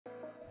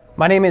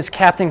My name is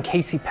Captain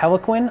Casey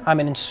Peloquin. I'm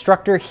an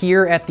instructor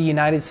here at the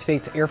United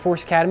States Air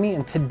Force Academy,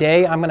 and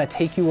today I'm going to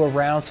take you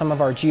around some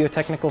of our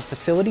geotechnical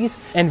facilities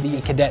and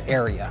the cadet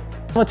area.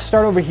 Let's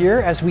start over here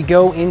as we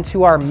go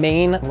into our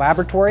main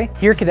laboratory.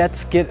 Here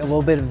cadets get a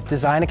little bit of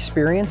design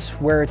experience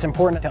where it's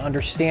important to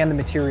understand the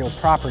material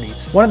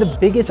properties. One of the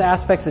biggest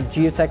aspects of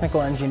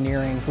geotechnical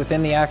engineering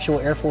within the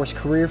actual Air Force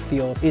career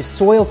field is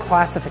soil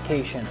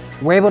classification.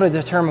 We're able to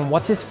determine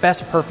what's its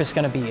best purpose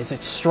going to be. Is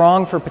it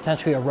strong for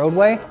potentially a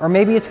roadway, or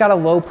maybe it's got a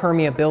low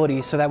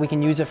permeability so that we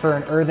can use it for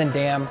an earthen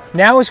dam.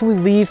 Now as we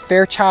leave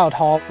Fairchild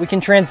Hall, we can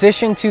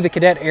transition to the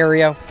cadet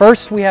area.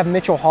 First we have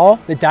Mitchell Hall,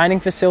 the dining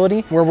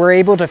facility, where we're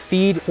able to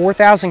feed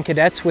 4,000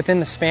 cadets within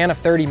the span of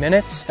 30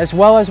 minutes, as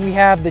well as we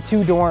have the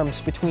two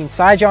dorms between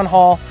Cy John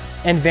Hall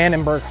and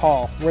Vandenberg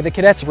Hall, where the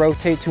cadets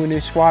rotate to a new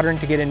squadron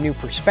to get a new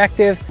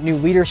perspective, new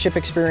leadership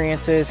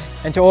experiences,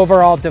 and to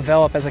overall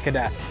develop as a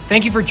cadet.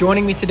 Thank you for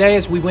joining me today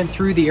as we went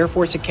through the Air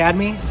Force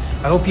Academy.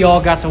 I hope you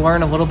all got to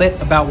learn a little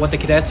bit about what the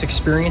cadets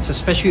experience,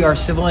 especially our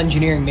civil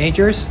engineering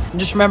majors. And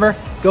just remember,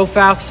 go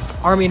Falcons,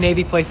 Army and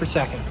Navy play for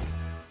second.